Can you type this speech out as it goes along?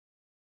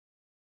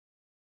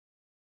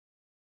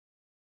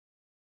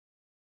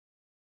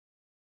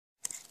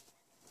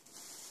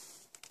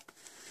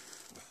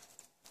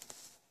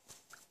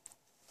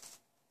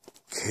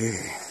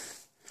Okay.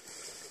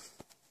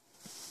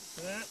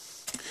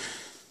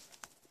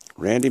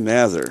 Randy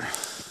Mather.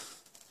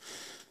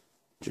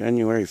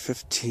 January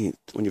 15th.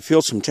 When you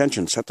feel some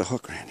tension, set the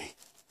hook, Randy.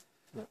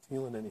 Not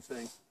feeling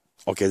anything.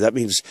 Okay, that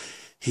means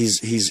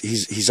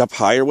he's up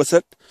higher with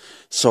it.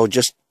 So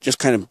just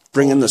kind of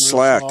bring in the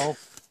slack.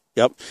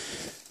 Yep.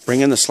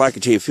 Bring in the slack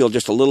until you feel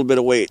just a little bit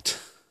of weight.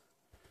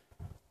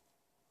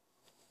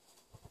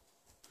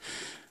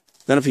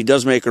 Then if he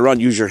does make a run,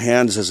 use your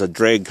hands as a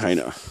drag kind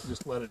of.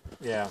 Just let it,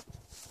 yeah.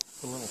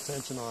 Put a little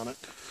tension on it.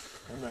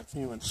 I'm not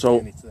feeling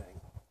anything.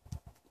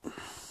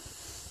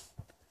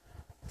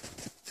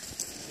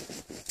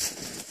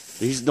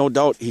 He's no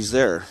doubt he's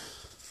there.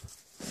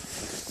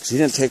 'Cause he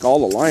didn't take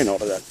all the line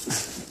out of that.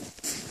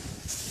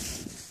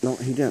 No,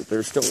 he didn't.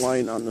 There's still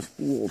line on the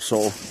spool,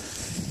 so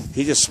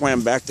he just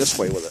swam back this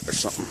way with it or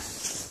something.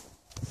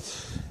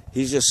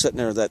 He's just sitting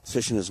there with that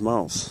fish in his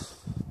mouth.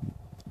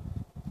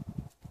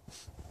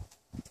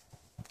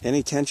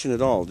 Any tension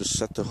at all, just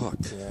set the hook.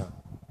 Yeah.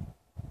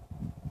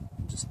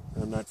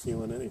 I'm not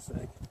feeling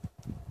anything.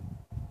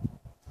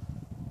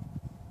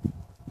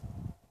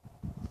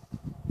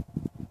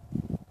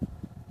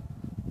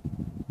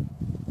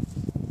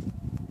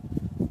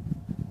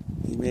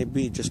 He may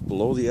be just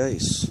below the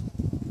ice.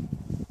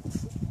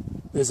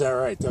 Is that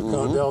right?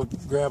 They'll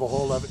grab a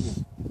hold of it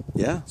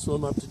and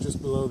swim up to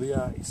just below the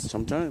ice.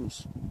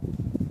 Sometimes.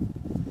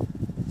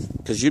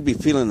 Because you'd be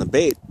feeling the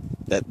bait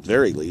at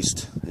very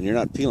least, and you're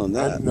not feeling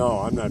that. No,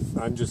 I'm not.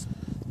 I'm just...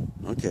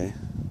 Okay.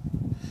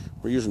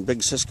 We're using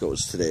big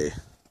Cisco's today.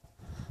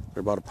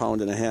 They're about 1.5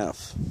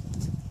 pounds.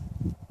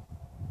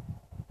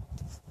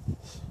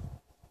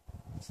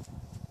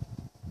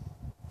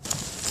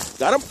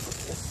 Got him?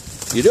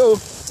 You do?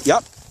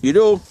 Yep, you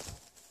do.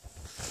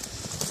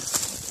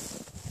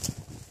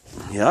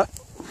 Yeah.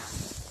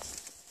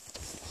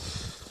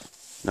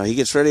 Now he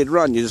gets ready to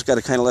run. You just got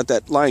to kind of let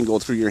that line go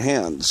through your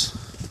hands.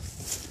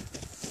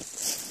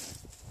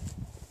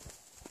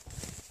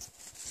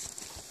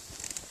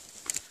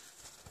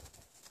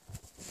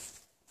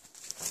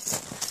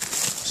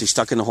 Is he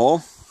stuck in the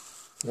hole?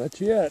 Not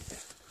yet.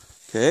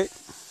 Okay.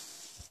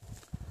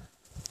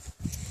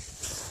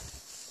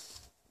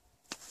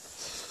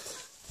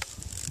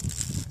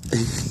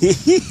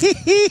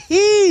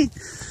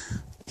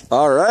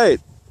 All right.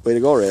 Way to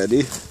go, Randy.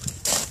 I'll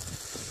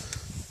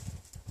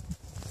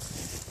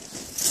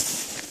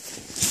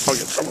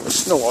get some of the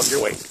snow out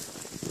your way.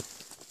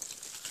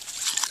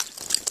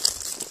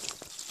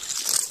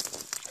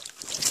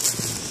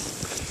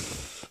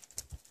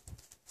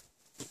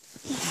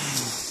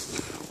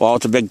 Well,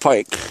 it's a big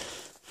pike.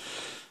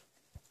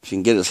 If you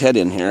can get his head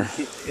in here.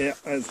 Yeah.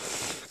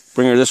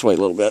 Bring her this way a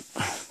little bit.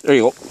 There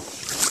you go.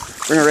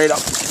 Bring her right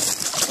up.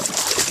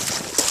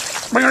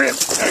 Bring her in.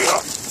 There you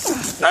go.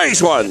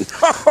 Nice one.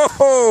 Ho, ho,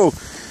 ho.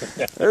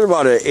 There's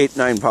about an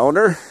 8-9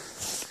 pounder.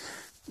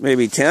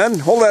 Maybe 10.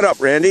 Hold that up,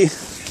 Randy.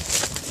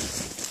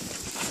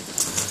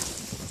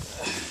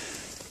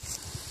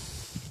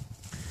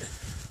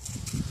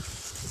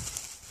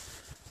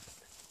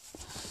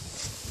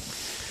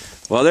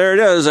 Well, there it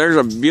is. There's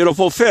a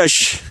beautiful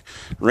fish.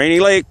 Rainy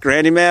Lake,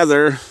 Randy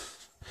Mather.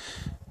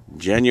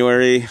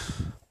 January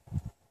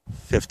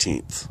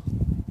 15th.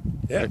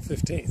 Yeah,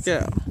 15th.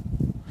 Yeah.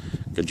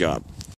 Good job.